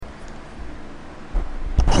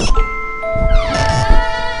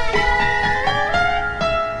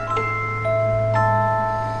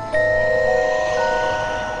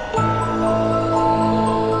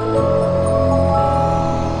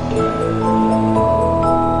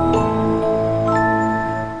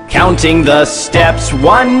Counting the steps,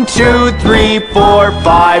 1, 2, 3, 4, 5,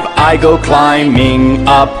 I go climbing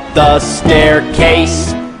up the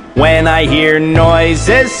staircase. When I hear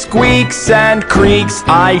noises, squeaks and creaks,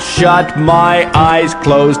 I shut my eyes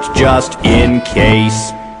closed just in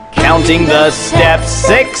case. Counting the steps,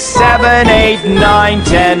 6, 7, 8, 9,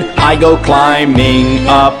 10, I go climbing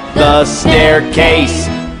up the staircase.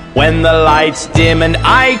 When the lights dim and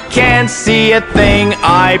I can't see a thing,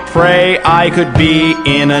 I pray I could be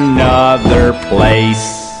in another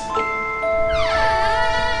place.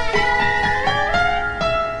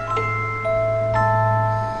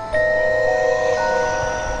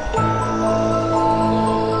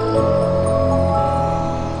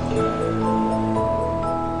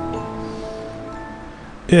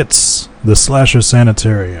 It's the Slasher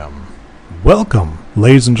Sanitarium. Welcome,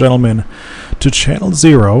 ladies and gentlemen, to Channel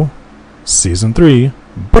Zero, Season 3,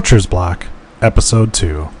 Butcher's Block, Episode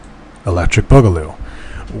 2, Electric Boogaloo.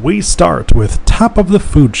 We start with Top of the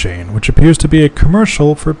Food Chain, which appears to be a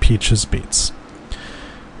commercial for Peach's Beats.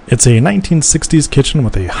 It's a 1960s kitchen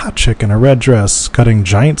with a hot chick in a red dress cutting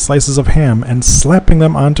giant slices of ham and slapping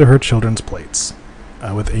them onto her children's plates,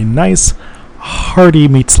 with a nice, hearty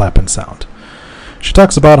meat-slapping sound. She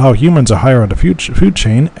talks about how humans are higher on the food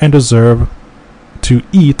chain and deserve to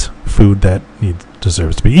eat food that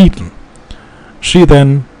deserves to be eaten. She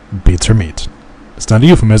then beats her meat. It's not a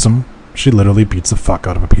euphemism. She literally beats the fuck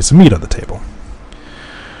out of a piece of meat on the table.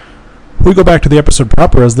 We go back to the episode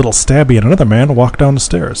proper as little Stabby and another man walk down the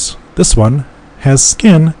stairs. This one has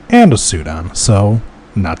skin and a suit on, so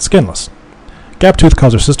not skinless. Gaptooth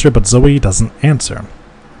calls her sister, but Zoe doesn't answer.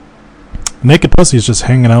 Naked Pussy is just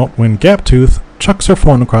hanging out when Gaptooth chucks her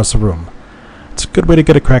phone across the room. It's a good way to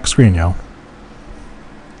get a cracked screen, yo.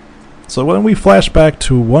 So when we flash back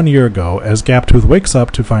to 1 year ago, as Gaptooth wakes up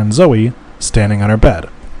to find Zoe standing on her bed.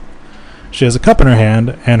 She has a cup in her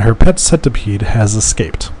hand, and her pet centipede has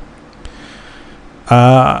escaped.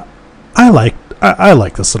 I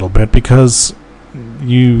like this little bit because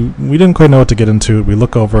we didn't quite know what to get into. We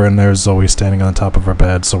look over and there's Zoe standing on the top of her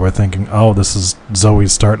bed, so we're thinking, oh, this is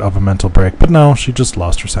Zoe's start of a mental break. But no, she just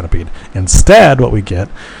lost her centipede. Instead, what we get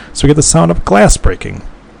is we get the sound of glass breaking.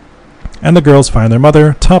 And the girls find their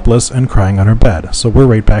mother topless and crying on her bed. So we're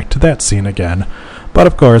right back to that scene again. But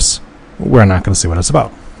of course, we're not going to see what it's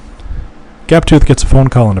about. Gaptooth gets a phone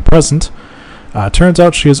call and a present. Turns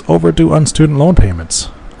out she is overdue on student loan payments.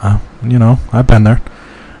 I've been there.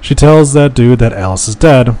 She tells that dude that Alice is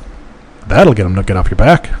dead. That'll get him to get off your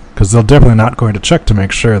back, because they're definitely not going to check to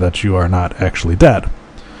make sure that you are not actually dead.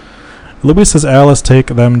 Louise says Alice take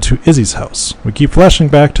them to Izzy's house. We keep flashing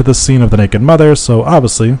back to the scene of the naked mother, so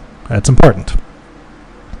obviously that's important.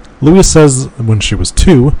 Louise says when she was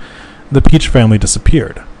 2, the Peach family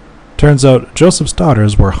disappeared. Turns out Joseph's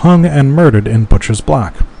daughters were hung and murdered in Butcher's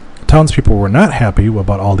Block. Townspeople were not happy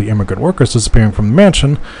about all the immigrant workers disappearing from the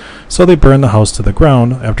mansion, so they burned the house to the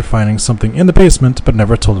ground after finding something in the basement but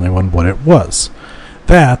never told anyone what it was.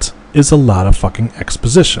 That is a lot of fucking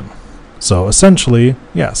exposition. So essentially,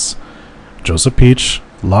 yes, Joseph Peach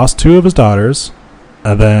lost 2 of his daughters,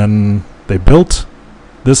 and then they built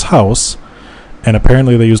this house, and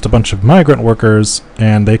apparently they used a bunch of migrant workers,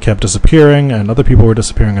 and they kept disappearing, and other people were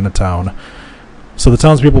disappearing in the town. So the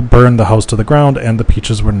townspeople burned the house to the ground, and the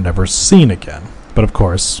Peaches were never seen again. But of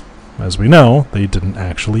course, as we know, they didn't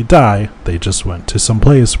actually die. They just went to some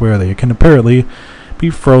place where they can apparently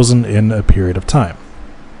be frozen in a period of time.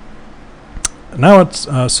 Now it's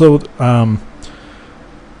now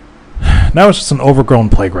it's just an overgrown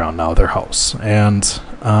playground now, their house. And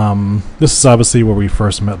this is obviously where we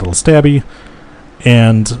first met little Stabby.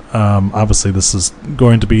 And obviously this is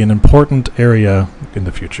going to be an important area in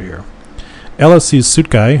the future here. Alice sees Suit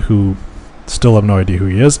Guy, who still have no idea who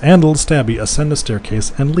he is, and little Stabby ascend the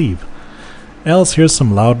staircase and leave. Alice hears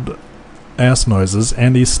some loud ass noises,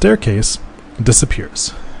 and the staircase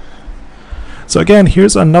disappears. So again,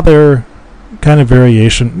 here's another kind of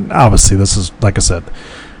variation. Obviously, this is, like I said,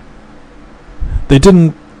 they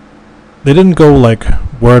didn't go like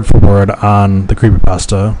word for word on the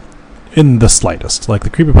creepypasta in the slightest. Like,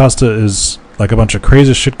 the creepypasta is like a bunch of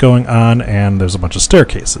crazy shit going on, and there's a bunch of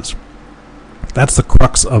staircases. That's the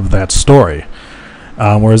crux of that story.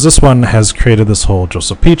 Whereas this one has created this whole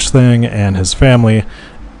Joseph Peach thing and his family,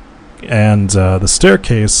 and the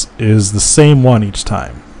staircase is the same one each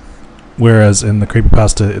time. Whereas in the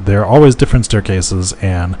creepypasta, there are always different staircases,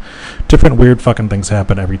 and different weird fucking things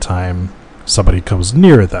happen every time somebody comes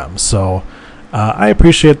near them. So I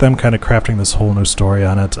appreciate them kind of crafting this whole new story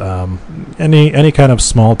on it. Any kind of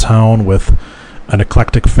small town with an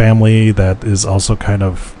eclectic family that is also kind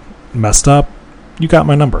of messed up, you got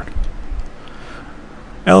my number.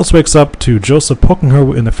 Alice wakes up to Joseph poking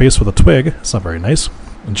her in the face with a twig. It's not very nice.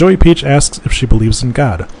 And Joey Peach asks if she believes in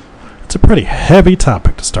God. It's a pretty heavy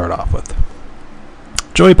topic to start off with.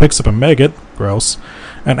 Joey picks up a maggot, gross,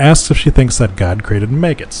 and asks if she thinks that God created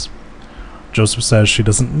maggots. Joseph says she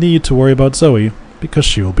doesn't need to worry about Zoe because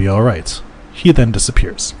she will be alright. He then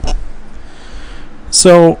disappears.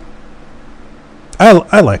 So,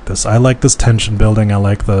 I like this. I like this tension building. I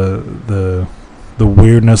like the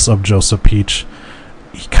weirdness of Joseph Peach.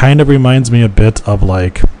 He kind of reminds me a bit of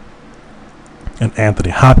like an Anthony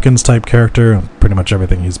Hopkins type character, pretty much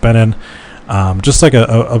everything he's been in. Just like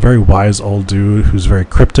a very wise old dude who's very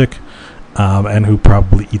cryptic and who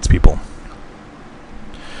probably eats people.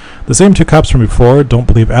 The same two cops from before don't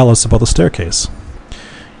believe Alice about the staircase.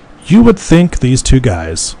 You would think these two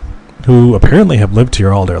guys, who apparently have lived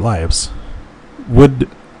here all their lives, would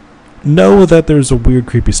know that there's a weird,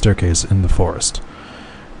 creepy staircase in the forest.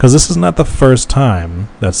 Because this is not the first time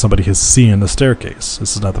that somebody has seen the staircase.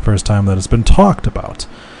 This is not the first time that it's been talked about.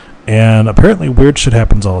 And apparently weird shit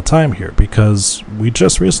happens all the time here, because we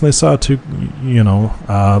just recently saw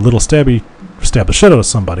little stabby stab the shit out of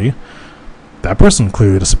somebody. That person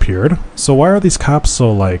clearly disappeared. So why are these cops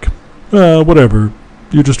so like, whatever,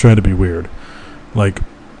 you're just trying to be weird? Like,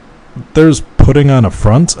 there's putting on a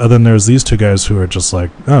front, and then there's these two guys who are just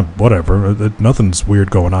like, whatever, nothing's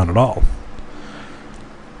weird going on at all.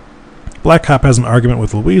 Black Cop has an argument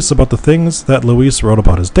with Luis about the things that Luis wrote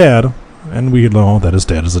about his dad, and we know that his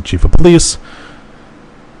dad is the chief of police,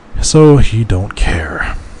 so he don't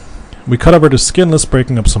care. We cut over to Skinless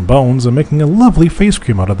breaking up some bones and making a lovely face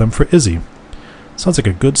cream out of them for Izzy. Sounds like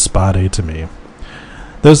a good spa day to me.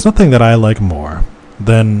 There's nothing that I like more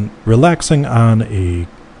than relaxing on a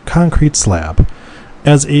concrete slab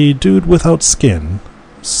as a dude without skin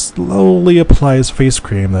slowly applies face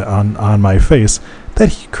cream on my face that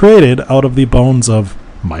he created out of the bones of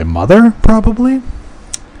my mother, probably.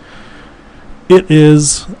 It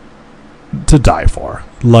is to die for.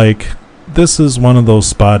 Like, this is one of those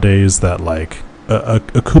spa days that, like, a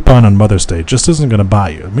coupon on Mother's Day just isn't going to buy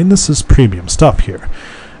you. I mean, this is premium stuff here.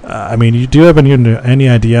 Do you have any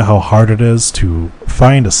idea how hard it is to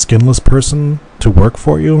find a skinless person to work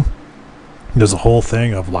for you? There's a whole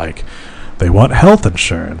thing of, like, they want health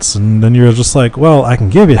insurance, and then you're just like, well, I can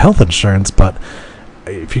give you health insurance, but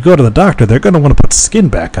if you go to the doctor, they're going to want to put skin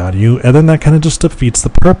back on you, and then that kind of just defeats the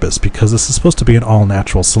purpose, because this is supposed to be an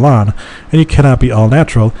all-natural salon, and you cannot be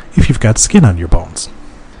all-natural if you've got skin on your bones.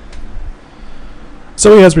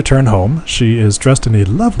 Zoe has returned home. She is dressed in a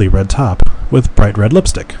lovely red top with bright red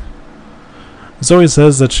lipstick. Zoe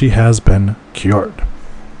says that she has been cured.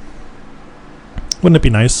 Wouldn't it be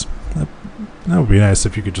nice? That would be nice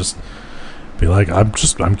if you could just be like, I'm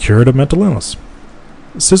cured of mental illness.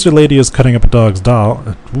 Scissor Lady is cutting up a dog's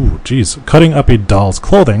doll. Cutting up a doll's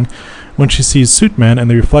clothing when she sees Suitman and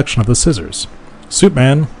the reflection of the scissors.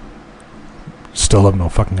 Suitman, still have no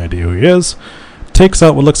fucking idea who he is, takes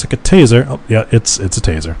out what looks like a taser. Oh, yeah, it's a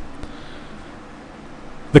taser.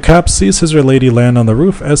 The cops see Scissor Lady land on the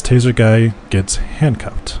roof as Taser Guy gets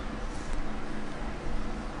handcuffed.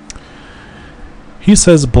 He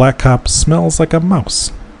says Black Cop smells like a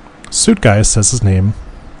mouse. Suit Guy says his name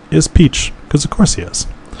is Peach, because of course he is.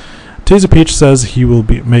 Taser Peach says he will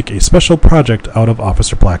make a special project out of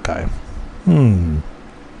Officer Black Guy.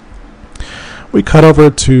 We cut over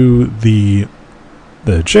to the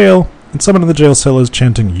jail, and someone in the jail cell is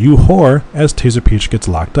chanting "You whore" as Taser Peach gets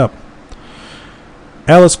locked up.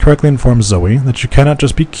 Alice correctly informs Zoe that she cannot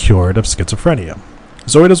just be cured of schizophrenia.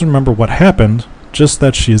 Zoe doesn't remember what happened, just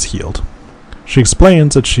that she is healed. She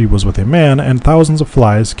explains that she was with a man and thousands of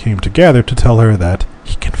flies came together to tell her that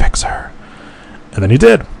he can fix her. And then he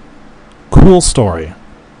did. Cool story.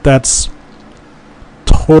 That's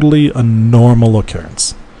totally a normal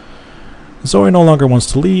occurrence. Zoe no longer wants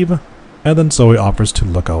to leave, and then Zoe offers to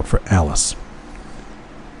look out for Alice.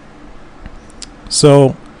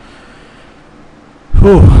 So,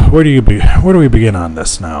 where do we begin on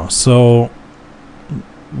this now? So,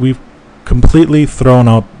 we've completely thrown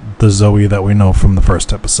out the Zoe that we know from the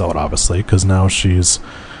first episode, obviously, because now she's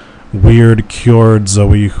weird, cured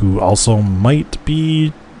Zoe who also might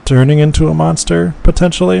be turning into a monster,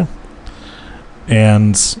 potentially.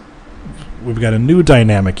 And we've got a new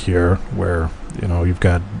dynamic here where, you've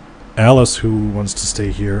got Alice who wants to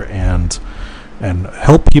stay here and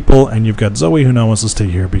help people, and you've got Zoe who now wants to stay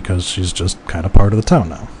here because she's just kind of part of the town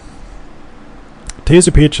now.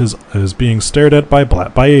 Taser Peach is being stared at by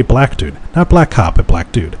a black dude. Not Black Cop, a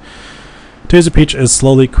black dude. Taser Peach is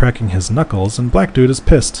slowly cracking his knuckles, and Black Dude is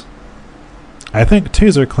pissed. I think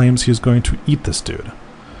Taser claims he's going to eat this dude.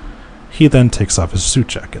 He then takes off his suit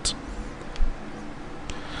jacket.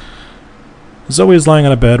 Zoe is lying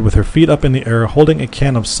on a bed with her feet up in the air holding a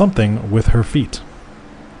can of something with her feet.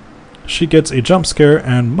 She gets a jump scare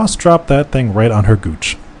and must drop that thing right on her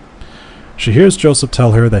gooch. She hears Joseph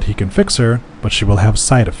tell her that he can fix her, but she will have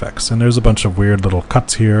side effects, and there's a bunch of weird little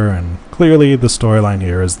cuts here, and clearly the storyline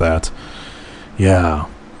here is that, yeah,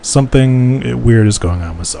 something weird is going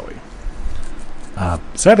on with Zoe.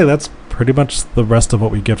 Sadly, that's pretty much the rest of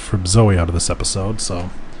what we get from Zoe out of this episode, so,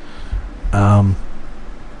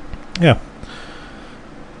 yeah.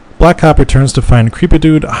 Black Cop returns to find Creepy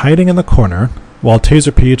Dude hiding in the corner, while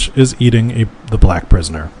Taser Peach is eating the black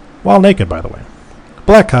prisoner, while naked, by the way.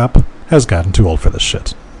 Black Cop has gotten too old for this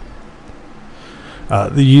shit.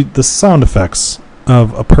 The sound effects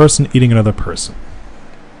of a person eating another person.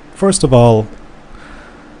 First of all,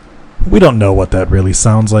 we don't know what that really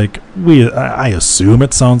sounds like. I assume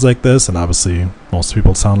it sounds like this, and obviously most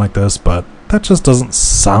people sound like this, but that just doesn't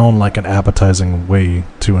sound like an appetizing way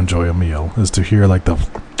to enjoy a meal, is to hear like the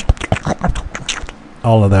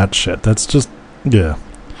all of that shit. That's just, yeah.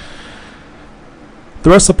 The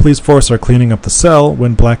rest of the police force are cleaning up the cell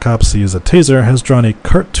when Black Cop sees that Taser has drawn a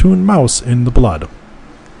cartoon mouse in the blood.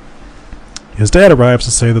 His dad arrives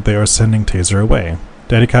to say that they are sending Taser away.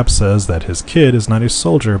 Daddy Cop says that his kid is not a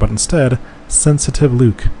soldier, but instead Sensitive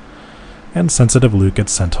Luke. And Sensitive Luke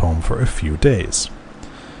gets sent home for a few days.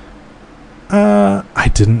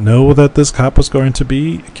 I didn't know that this cop was going to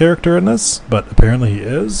be a character in this, but apparently he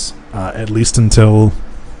is. At least until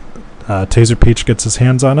Taser Peach gets his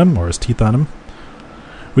hands on him, or his teeth on him.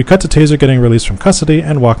 We cut to Taser getting released from custody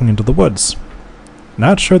and walking into the woods.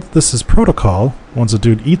 Not sure that this is protocol once a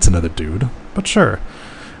dude eats another dude, but sure.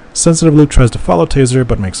 Sensitive Luke tries to follow Taser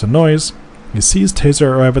but makes a noise. He sees Taser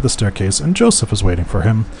arrive at the staircase and Joseph is waiting for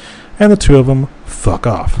him, and the two of them fuck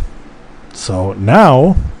off. So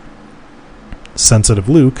now, Sensitive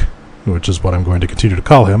Luke, which is what I'm going to continue to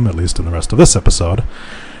call him, at least in the rest of this episode,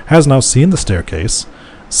 has now seen the staircase,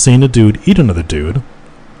 seen a dude eat another dude,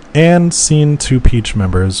 and seen two Peach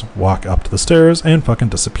members walk up to the stairs and fucking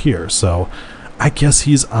disappear. So I guess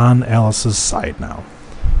he's on Alice's side now.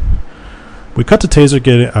 We cut to Taser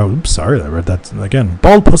getting... Oh, oops, sorry, I read that again.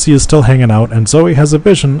 Bald Pussy is still hanging out, and Zoe has a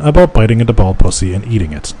vision about biting into Bald Pussy and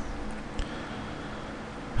eating it.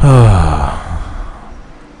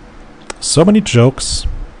 So many jokes,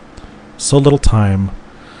 so little time,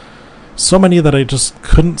 so many that I just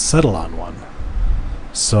couldn't settle on one.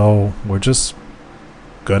 So we're just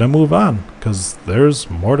gonna move on, because there's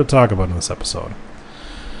more to talk about in this episode.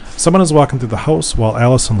 Someone is walking through the house while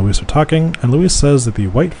Alice and Louise are talking, and Louise says that the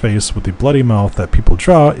white face with the bloody mouth that people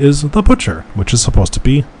draw is the butcher, which is supposed to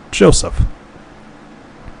be Joseph.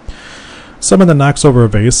 Someone then knocks over a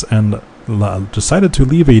vase and decided to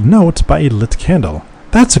leave a note by a lit candle.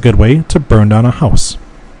 That's a good way to burn down a house.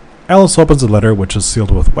 Alice opens a letter which is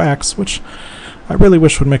sealed with wax, which I really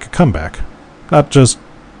wish would make a comeback. Not just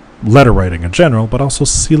letter writing in general, but also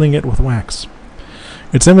sealing it with wax.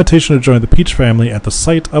 It's an invitation to join the Peach family at the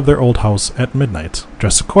site of their old house at midnight.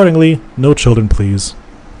 Dress accordingly, no children please.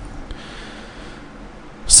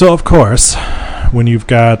 So of course, when you've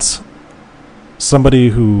got somebody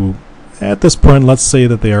who, at this point, let's say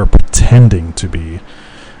that they are pretending to be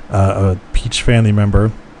a Peach family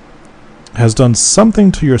member, has done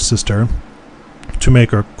something to your sister to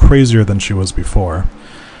make her crazier than she was before,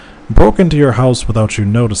 broke into your house without you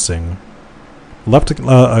noticing, lights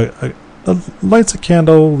a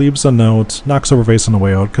candle, leaves a note, knocks over a vase on the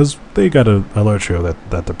way out, because they got to alert you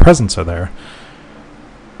that the presents are there.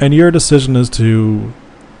 And your decision is to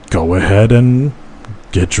go ahead and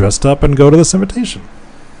get dressed up and go to this invitation.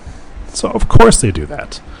 So of course they do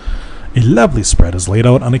that. A lovely spread is laid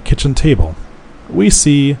out on a kitchen table. We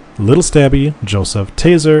see Little Stabby, Joseph,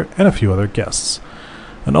 Taser, and a few other guests.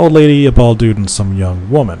 An old lady, a bald dude, and some young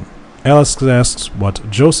woman. Alice asks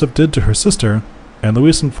what Joseph did to her sister, and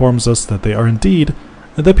Louise informs us that they are indeed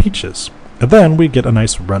the Peaches. And then we get a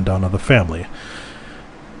nice rundown of the family.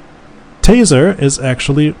 Taser is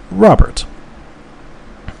actually Robert.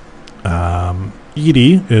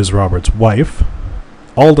 Edie is Robert's wife.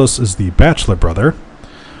 Aldous is the bachelor brother.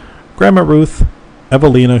 Grandma Ruth,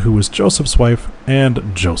 Evelina, who is Joseph's wife,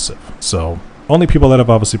 and Joseph. So, only people that have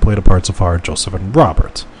obviously played a part so far are Joseph and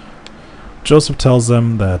Robert. Joseph tells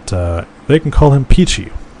them that they can call him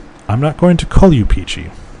Peachy. I'm not going to call you Peachy.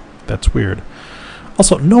 That's weird.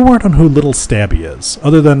 Also, no word on who Little Stabby is,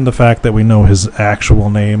 other than the fact that we know his actual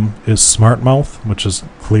name is Smartmouth, which is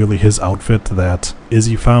clearly his outfit that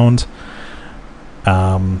Izzy found.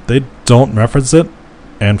 They don't reference it,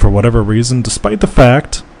 and for whatever reason, despite the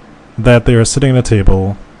fact that they are sitting at a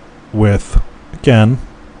table with, again,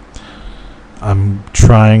 I'm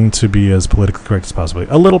trying to be as politically correct as possible,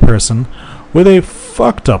 a little person with a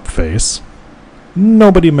fucked up face.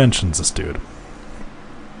 Nobody mentions this dude.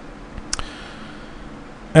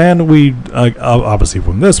 And we, obviously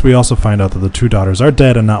from this, we also find out that the two daughters are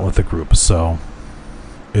dead and not with the group. So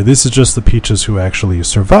this is just the Peaches who actually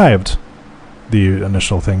survived the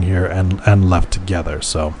initial thing here and left together.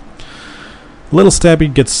 So Little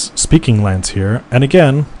Stabby gets speaking lines here. And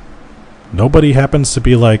again, nobody happens to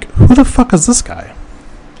be like, who the fuck is this guy?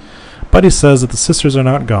 But he says that the sisters are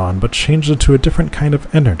not gone, but changed into a different kind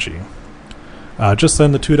of energy. Just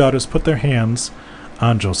then, the two daughters put their hands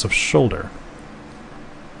on Joseph's shoulder.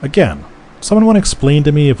 Again, someone want to explain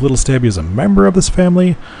to me if Little Stabby is a member of this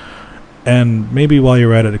family? And maybe while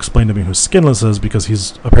you're at it, explain to me who Skinless is, because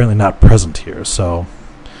he's apparently not present here. So,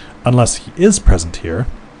 unless he is present here,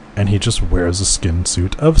 and he just wears a skin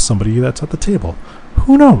suit of somebody that's at the table.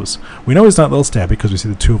 Who knows? We know he's not Little Stabby because we see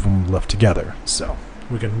the two of them left together. So,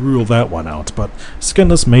 we can rule that one out. But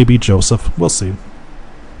Skinless may be Joseph. We'll see.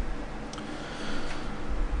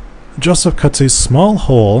 Joseph cuts a small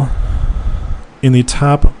hole in the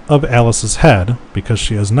top of Alice's head because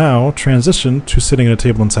she has now transitioned to sitting at a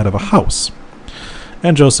table inside of a house.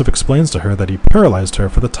 And Joseph explains to her that he paralyzed her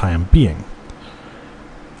for the time being.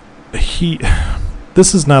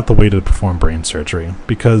 This is not the way to perform brain surgery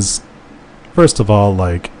because, first of all,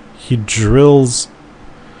 he drills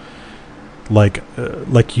like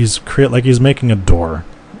he's making a door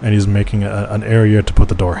and he's making an area to put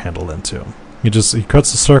the door handle into. He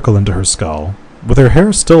cuts a circle into her skull with her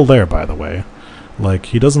hair still there, by the way.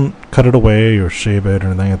 He doesn't cut it away or shave it or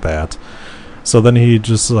anything like that. So then he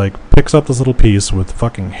just picks up this little piece with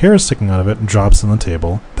fucking hair sticking out of it and drops it on the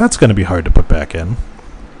table. That's going to be hard to put back in.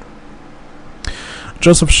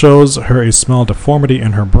 Joseph shows her a small deformity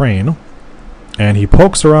in her brain, and he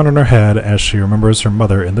pokes around in her head as she remembers her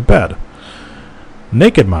mother in the bed.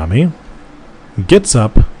 Naked Mommy gets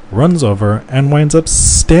up, runs over, and winds up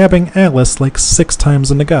stabbing Alice 6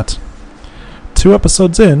 times in the gut. 2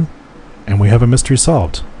 episodes in, and we have a mystery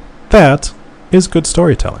solved. That is good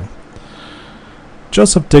storytelling.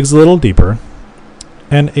 Joseph digs a little deeper,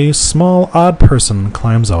 and a small odd person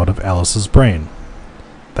climbs out of Alice's brain.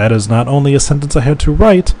 That is not only a sentence I had to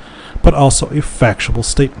write, but also a factual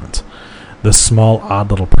statement. This small odd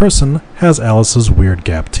little person has Alice's weird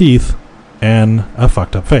gap teeth and a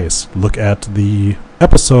fucked up face. Look at the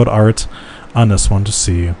episode art on this one to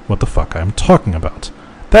see what the fuck I'm talking about.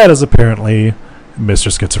 That is apparently Mr.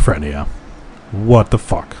 Schizophrenia. What the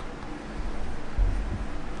fuck?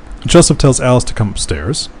 Joseph tells Alice to come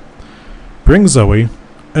upstairs, bring Zoe,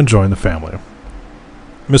 and join the family.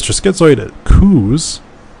 Mr. Schizoid coos,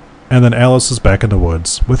 and then Alice is back in the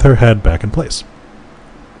woods with her head back in place.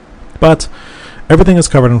 But everything is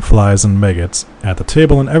covered in flies and maggots at the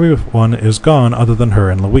table, and everyone is gone other than her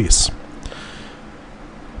and Luis.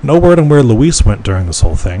 No word on where Luis went during this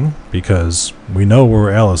whole thing, because we know where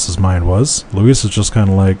Alice's mind was. Luis is just kind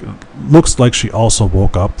of looks like she also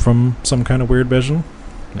woke up from some kind of weird vision.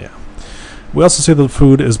 Yeah. We also see that the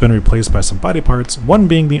food has been replaced by some body parts, one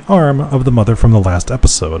being the arm of the mother from the last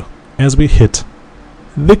episode, as we hit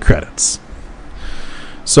the credits.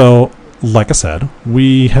 So, like I said,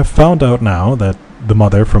 we have found out now that the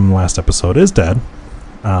mother from the last episode is dead.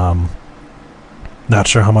 Not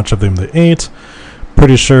sure how much of them they ate.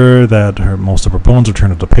 Pretty sure that most of her bones are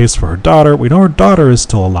turned into paste for her daughter. We know her daughter is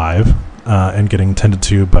still alive and getting tended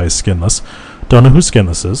to by Skinless. Don't know who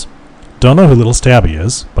Skinless is. Don't know who Little Stabby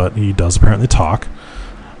is, but he does apparently talk.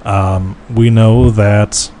 We know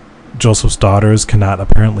that Joseph's daughters cannot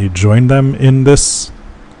apparently join them in this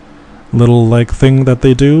little thing that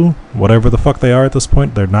they do. Whatever the fuck they are at this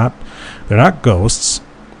point, they're not ghosts.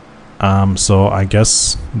 So I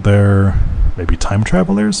guess they're maybe time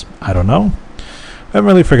travelers. I don't know. I haven't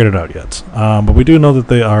really figured it out yet. But we do know that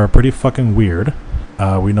they are pretty fucking weird.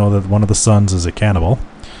 We know that one of the sons is a cannibal.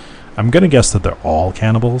 I'm gonna guess that they're all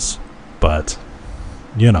cannibals, but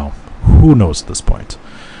who knows at this point.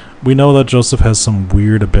 We know that Joseph has some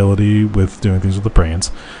weird ability with doing things with the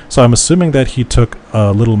brains, so I'm assuming that he took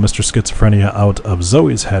little Mr. Schizophrenia out of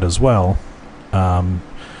Zoe's head as well.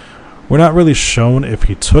 We're not really shown if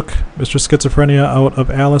he took Mr. Schizophrenia out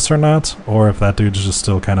of Alice or not, or if that dude's just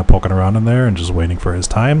still kind of poking around in there and just waiting for his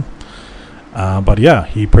time. But yeah,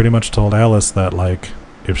 he pretty much told Alice that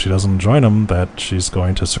if she doesn't join him, that she's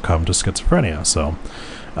going to succumb to schizophrenia. So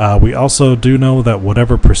we also do know that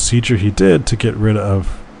whatever procedure he did to get rid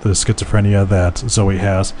of the schizophrenia that Zoe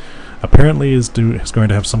has apparently is going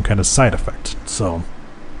to have some kind of side effect. So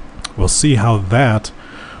we'll see how that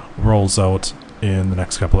rolls out in the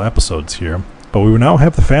next couple of episodes here. But we now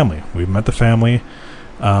have the family. We've met the family.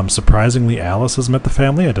 Surprisingly, Alice has met the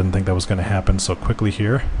family. I didn't think that was going to happen so quickly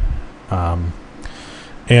here.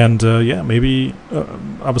 Maybe,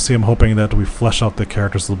 obviously I'm hoping that we flesh out the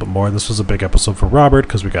characters a little bit more. This was a big episode for Robert,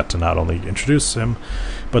 because we got to not only introduce him,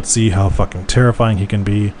 but see how fucking terrifying he can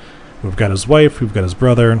be. We've got his wife, we've got his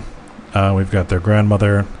brother, we've got their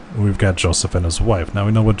grandmother, we've got Joseph and his wife. Now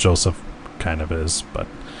we know what Joseph kind of is, but...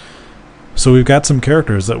 So we've got some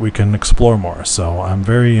characters that we can explore more, so I'm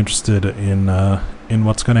very interested in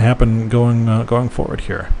what's going to happen going forward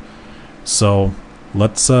here. So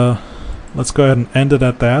let's go ahead and end it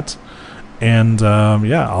at that. And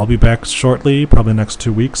I'll be back shortly, probably next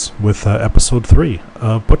 2 weeks, with episode 3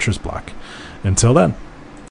 of Butcher's Block. Until then.